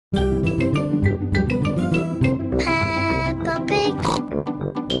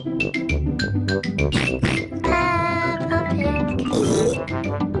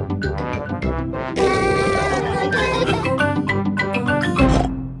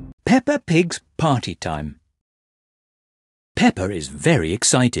Peppa Pig's party time. Peppa is very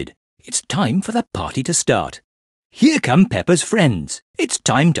excited. It's time for the party to start. Here come Peppa's friends. It's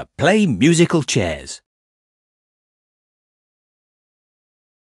time to play musical chairs.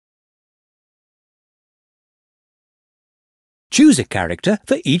 Choose a character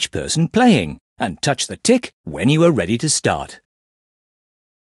for each person playing and touch the tick when you are ready to start.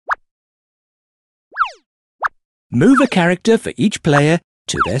 Move a character for each player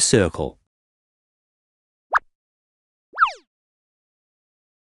to their circle.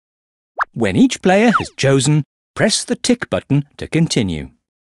 When each player has chosen, press the tick button to continue.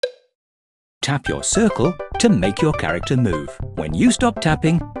 Tap your circle to make your character move. When you stop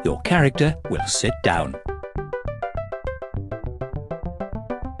tapping, your character will sit down.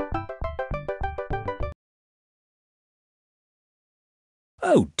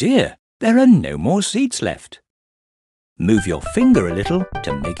 Oh dear, there are no more seats left. Move your finger a little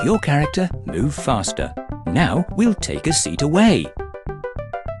to make your character move faster. Now we'll take a seat away.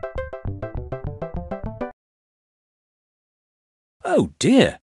 Oh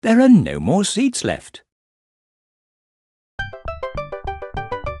dear, there are no more seats left.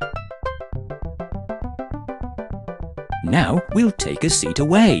 Now we'll take a seat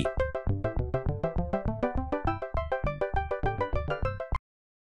away.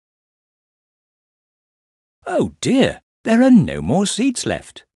 Oh dear, there are no more seats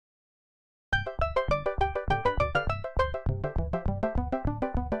left.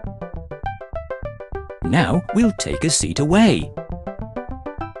 Now we'll take a seat away.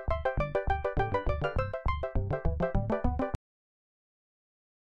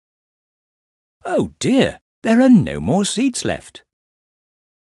 Oh dear, there are no more seats left.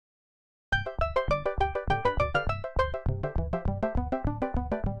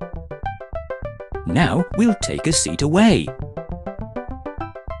 Now we'll take a seat away.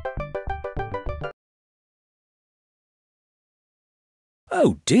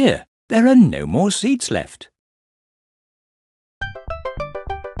 Oh dear, there are no more seats left.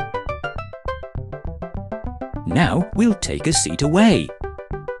 Now we'll take a seat away.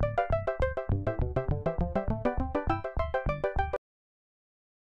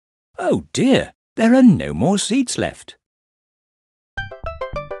 Oh dear, there are no more seats left.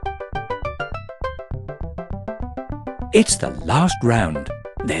 It's the last round.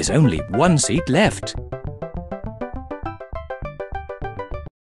 There's only one seat left.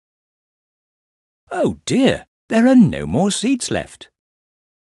 Oh dear, there are no more seats left.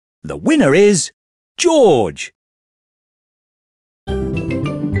 The winner is George!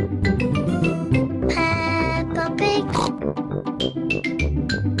 Peppa Pig.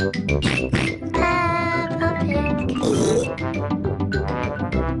 Peppa Pig.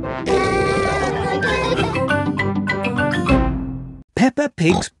 Peppa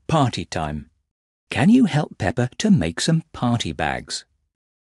Pig's party time. Can you help Peppa to make some party bags?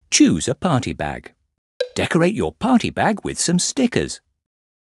 Choose a party bag. Decorate your party bag with some stickers.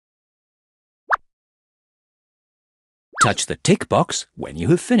 Touch the tick box when you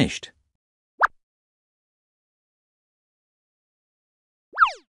have finished.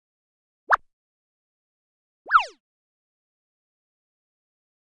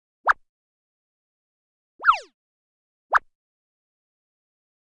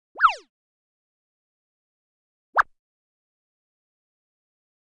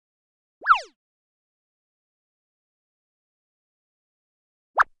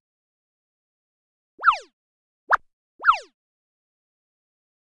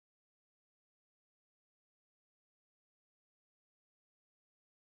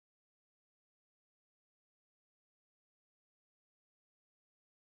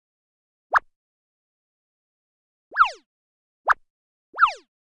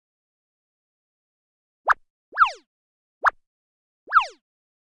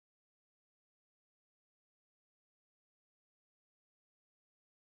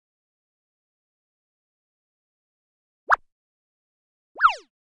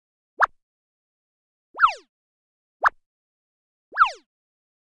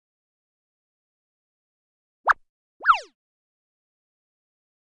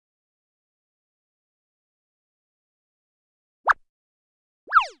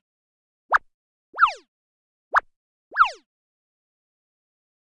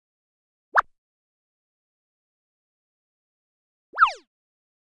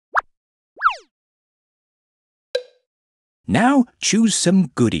 Now choose some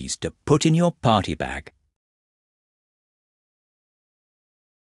goodies to put in your party bag.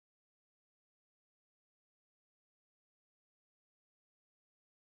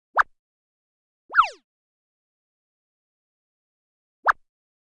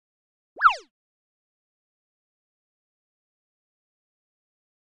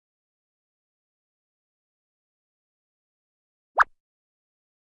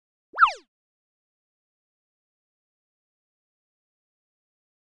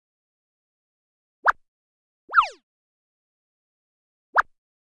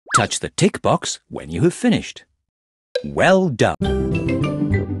 Touch the tick box when you have finished. Well done.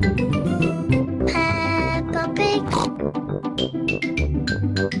 Peppa Pig.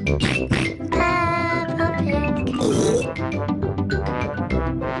 Peppa Pig.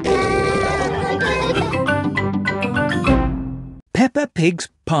 Peppa Pig's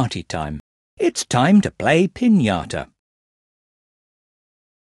party time. It's time to play Pinata.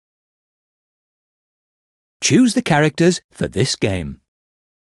 Choose the characters for this game.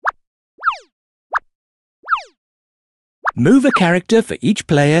 Move a character for each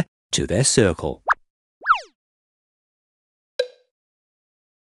player to their circle.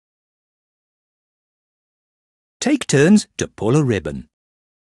 Take turns to pull a ribbon.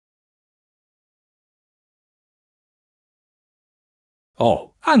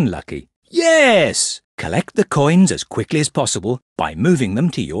 Oh, unlucky. Yes! Collect the coins as quickly as possible by moving them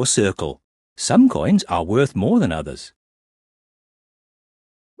to your circle. Some coins are worth more than others.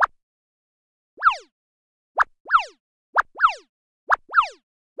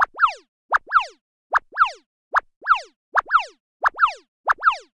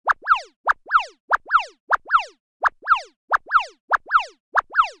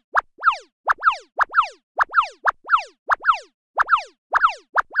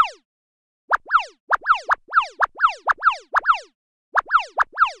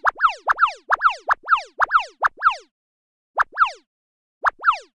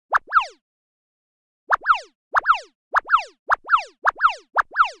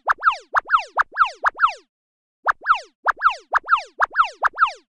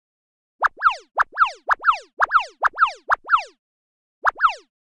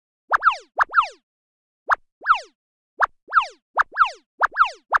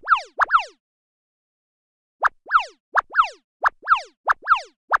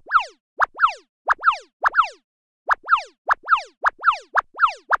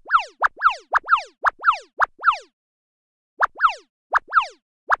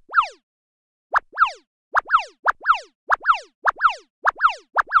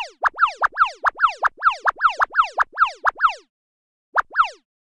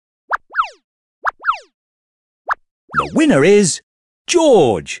 The winner is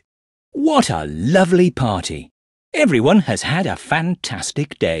George! What a lovely party! Everyone has had a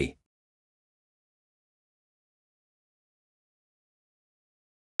fantastic day.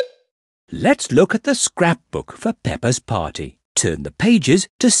 Let's look at the scrapbook for Peppa's party. Turn the pages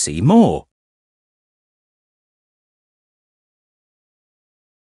to see more.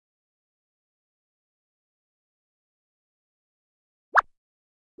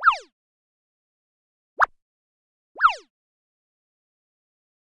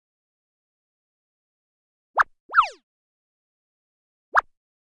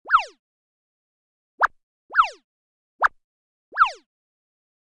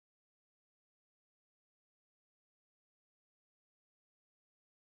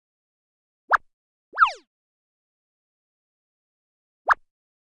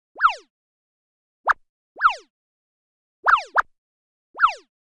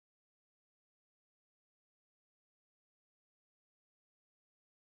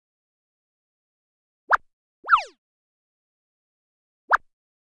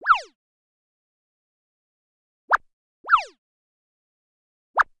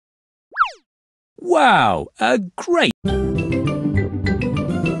 Wow, a great... Peppa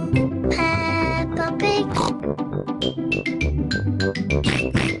Pig.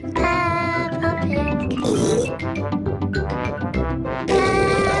 Peppa Pig.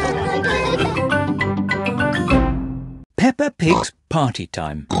 Peppa Pig's party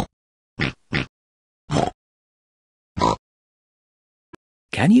time.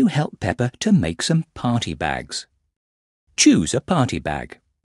 Can you help Peppa to make some party bags? Choose a party bag.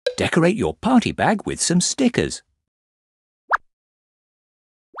 Decorate your party bag with some stickers.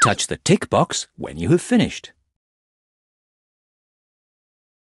 Touch the tick box when you have finished.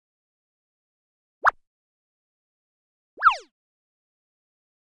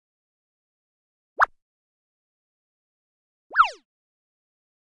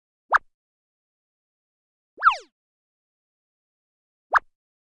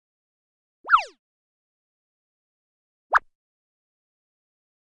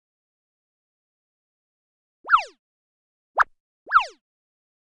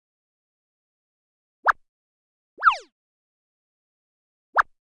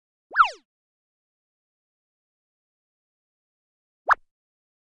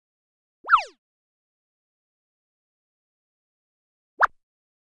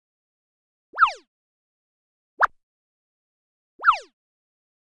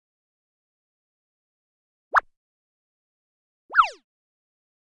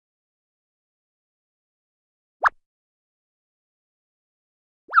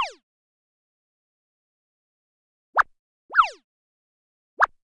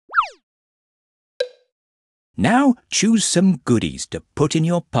 Now choose some goodies to put in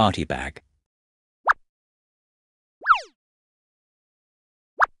your party bag.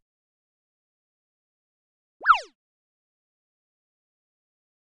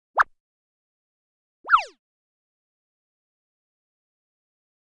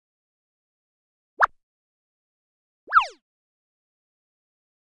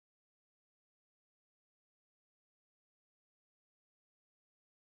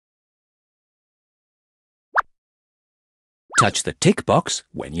 Touch the tick box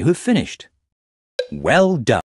when you have finished. Well done!